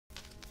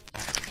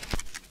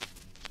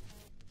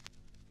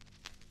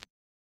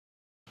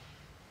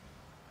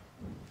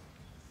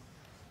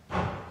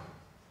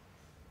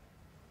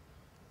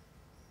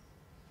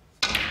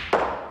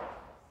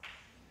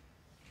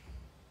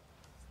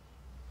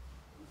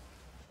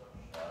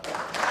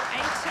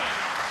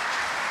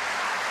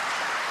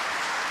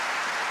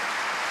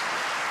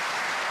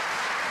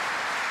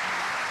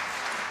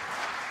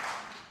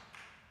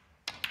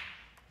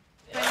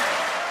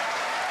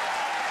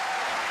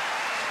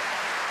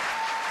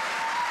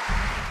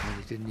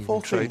didn't even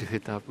 14. try to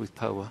hit that with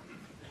power.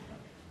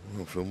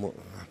 Well, from what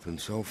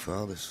happened so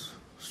far, this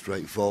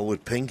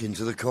straightforward pink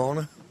into the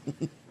corner.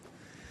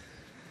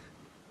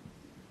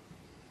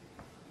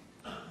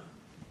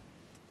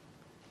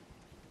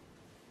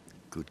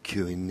 Good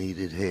cueing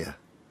needed here.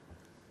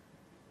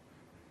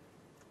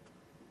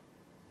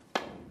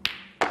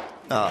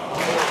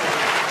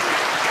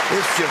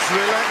 It's just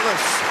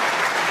relentless.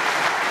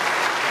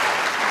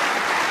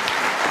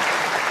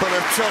 But a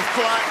tough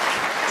black.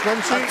 20.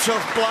 A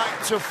tough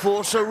black to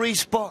force a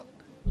respot.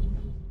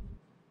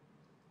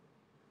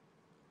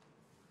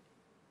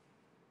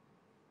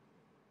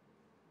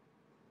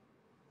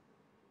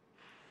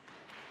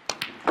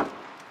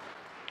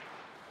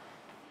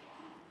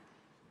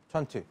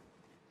 Twenty.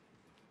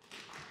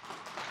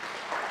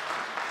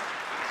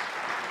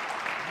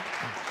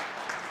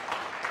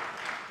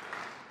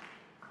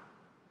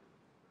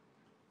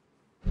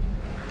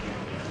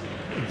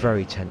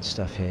 Very tense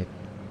stuff here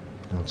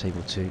on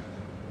table 2.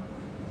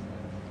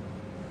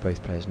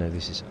 Both players know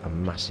this is a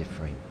massive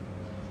frame.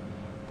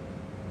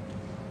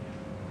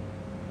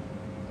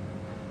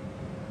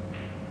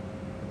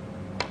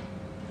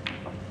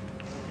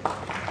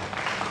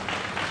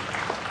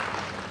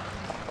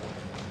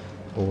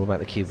 All about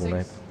the cue ball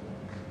now.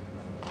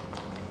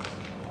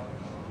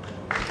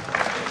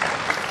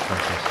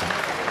 Fantastic.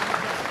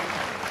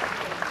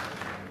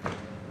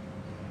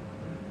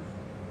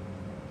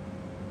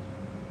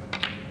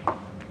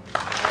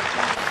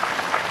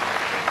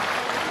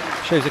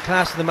 Shows the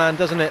class of the man,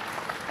 doesn't it?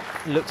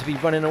 Looked to be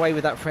running away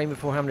with that frame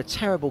before having a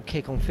terrible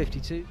kick on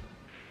 52.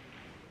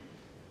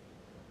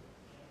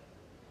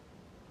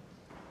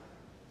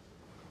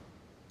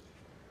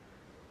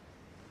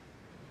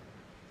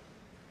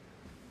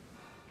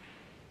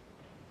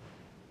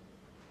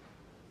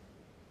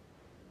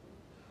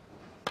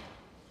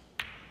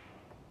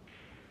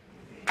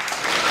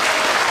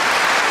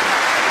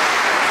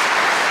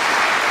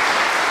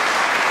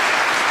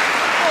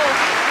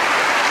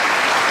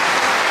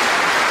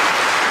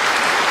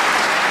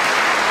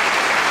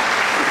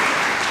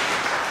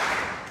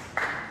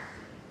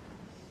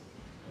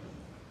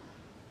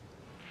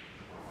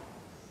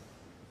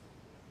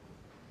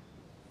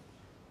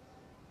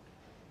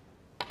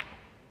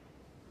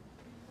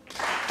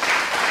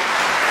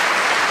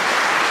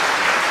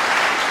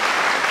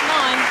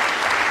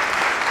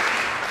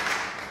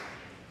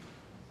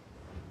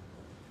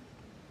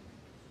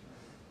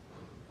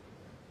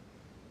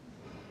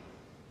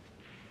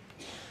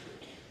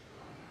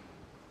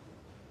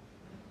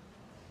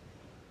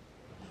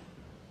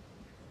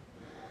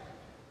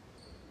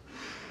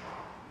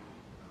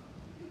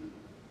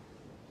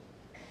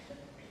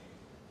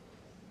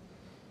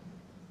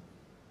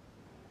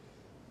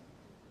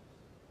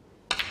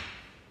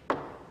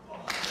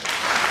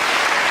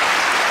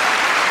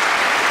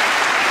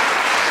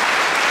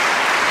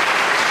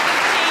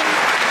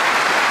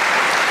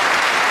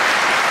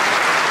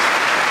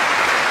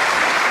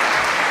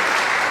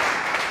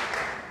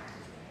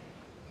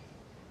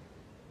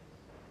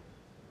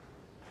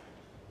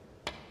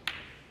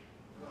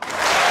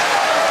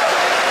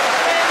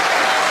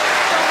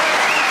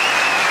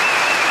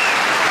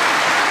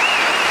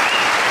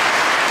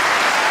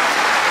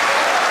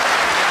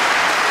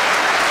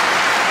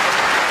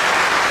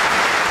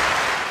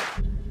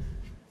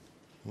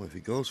 If he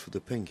goes for the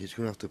pink, he's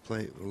going to have to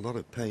play a lot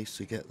of pace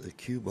to get the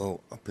cue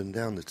ball up and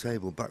down the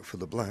table back for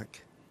the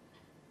black.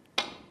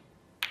 Oh,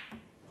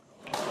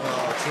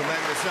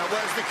 tremendous. Now,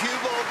 where's the cue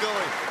ball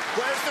going?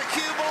 Where's the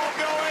cue ball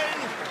going?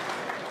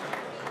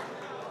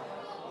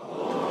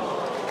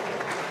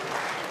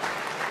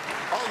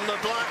 On the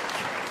black.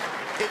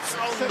 It's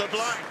on the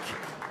black.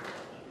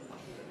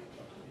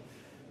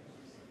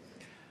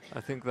 I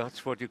think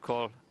that's what you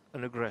call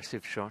an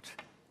aggressive shot.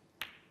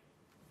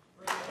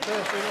 Amazing.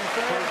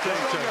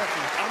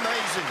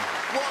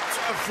 What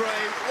a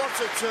frame, what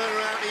a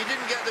turnaround. He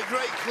didn't get the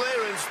great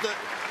clearance that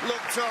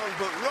looked on,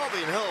 but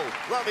Robin Hull,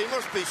 well, he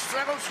must be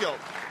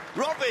shell-shocked.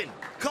 Robin,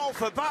 call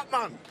for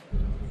Batman.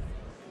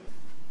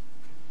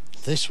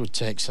 This would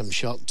take some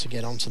shot to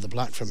get onto the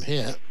black from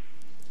here.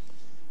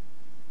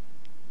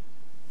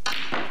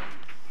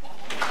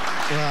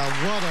 Well,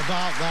 what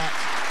about that?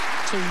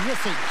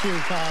 Terrific cue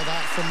power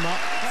that from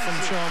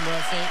Shaun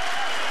Murphy.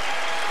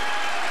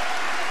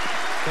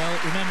 Well,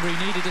 remember, he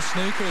needed a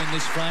snooker in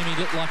this frame. He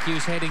looked like he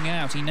was heading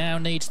out. He now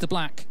needs the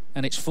black,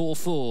 and it's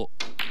 4-4. Well,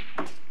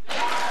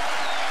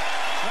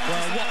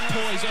 what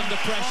poise under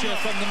pressure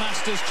from the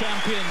Masters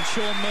champion,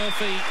 Shaun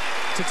Murphy,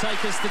 to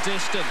take us the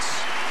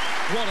distance.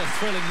 What a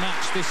thrilling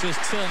match this has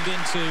turned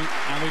into,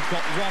 and we've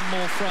got one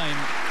more frame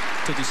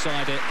to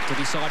decide it, to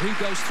decide who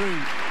goes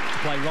through to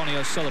play Ronnie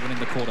O'Sullivan in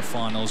the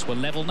quarterfinals. We're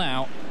level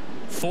now,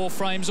 4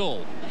 frames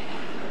all.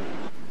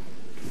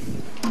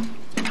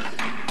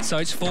 So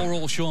it's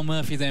 4-all, Shaun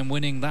Murphy then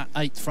winning that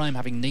 8th frame,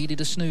 having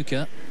needed a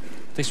snooker.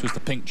 This was the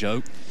pink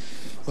joke.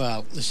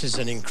 Well, this is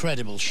an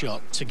incredible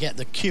shot to get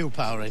the cue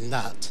power in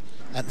that,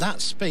 at that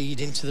speed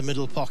into the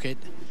middle pocket.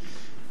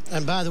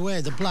 And by the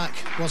way, the black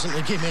wasn't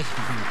a gimme.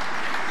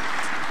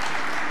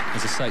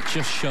 As I say, it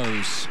just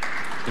shows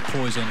the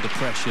poise under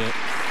pressure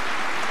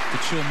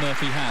that Shaun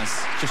Murphy has.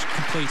 Just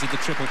completed the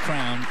Triple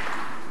Crown,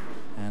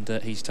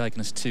 and he's taken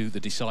us to the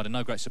decider.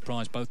 No great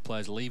surprise, both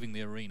players leaving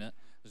the arena.